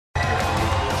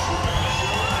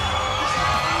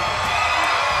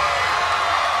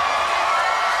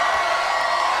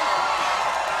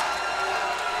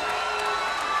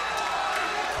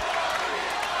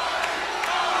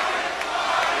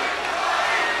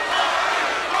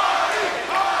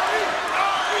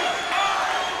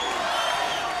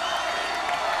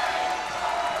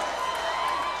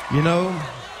You know,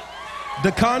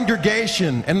 the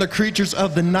congregation and the creatures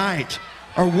of the night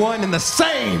are one and the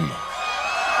same.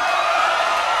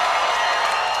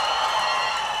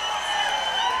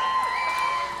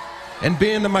 And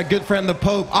being that my good friend the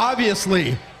Pope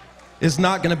obviously is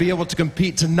not going to be able to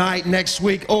compete tonight, next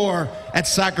week, or at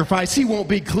Sacrifice, he won't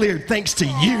be cleared thanks to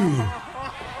you.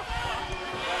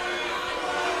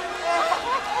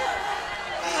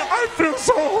 I feel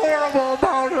so horrible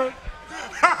about it.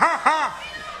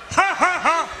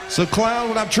 So, Clown,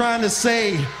 what I'm trying to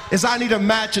say is I need a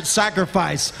match at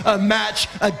Sacrifice, a match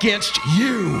against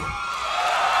you.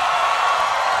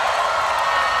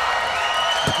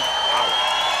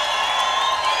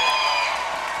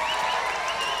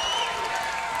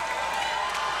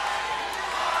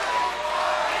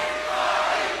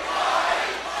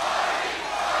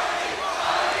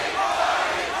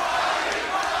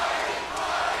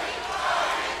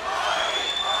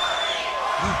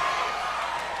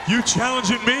 You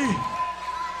challenging me?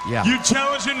 Yeah. You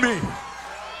challenging me?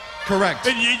 Correct.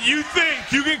 And you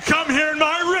think you can come here in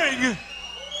my ring,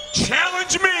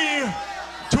 challenge me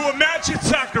to a match at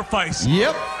Sacrifice?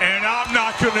 Yep. And I'm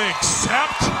not going to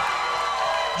accept?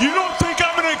 You don't think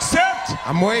I'm going to accept?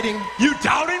 I'm waiting. You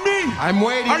doubting me? I'm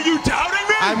waiting. Are you doubting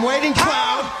me? I'm waiting,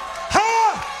 Cloud.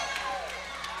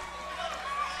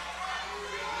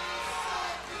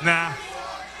 Nah.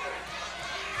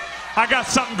 I got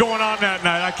something going on that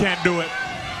night. I can't do it.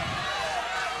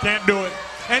 Can't do it.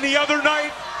 Any other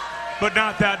night, but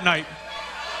not that night.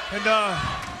 And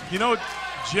you know,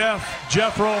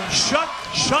 Jeffro,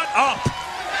 shut up.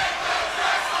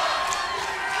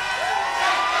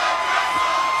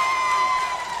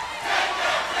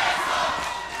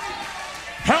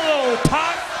 Hello,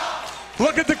 pot.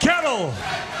 Look at the kettle.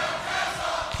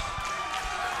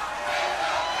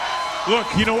 Look,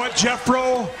 you know what,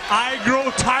 Jeffro? I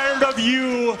grow tired of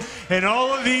you and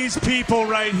all of these people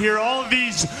right here, all of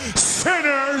these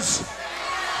sinners.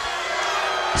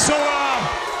 So,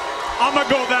 I'm gonna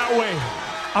go that way.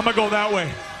 I'm gonna go that way.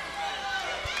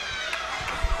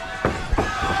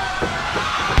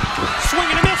 Swing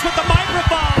and a miss with the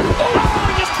microphone. Oh,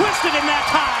 he just twisted in that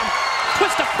time.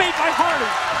 Twist of fate by Hardy.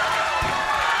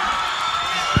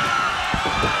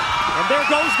 And there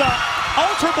goes the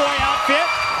Altar Boy outfit.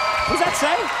 What does that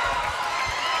say?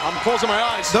 I'm closing my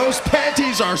eyes. Those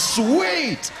panties are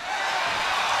sweet.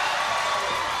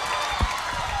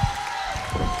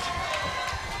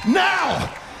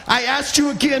 Now, I asked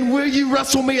you again, will you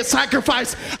wrestle me at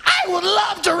Sacrifice? I would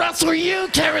love to wrestle you,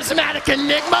 charismatic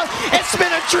enigma. It's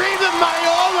been a dream of mine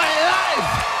all my life.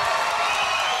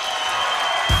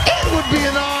 It would be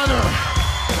an honor.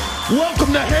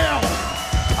 Welcome to hell.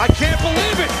 I can't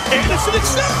believe it. Anderson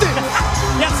accepted.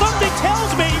 Yeah, something tells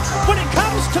me when it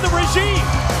comes to the regime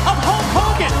of Hulk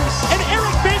Hogan and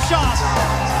Eric Bischoff,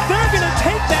 they're going to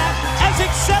take that as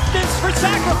acceptance for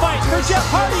Sacrifice for Jeff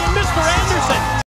Hardy and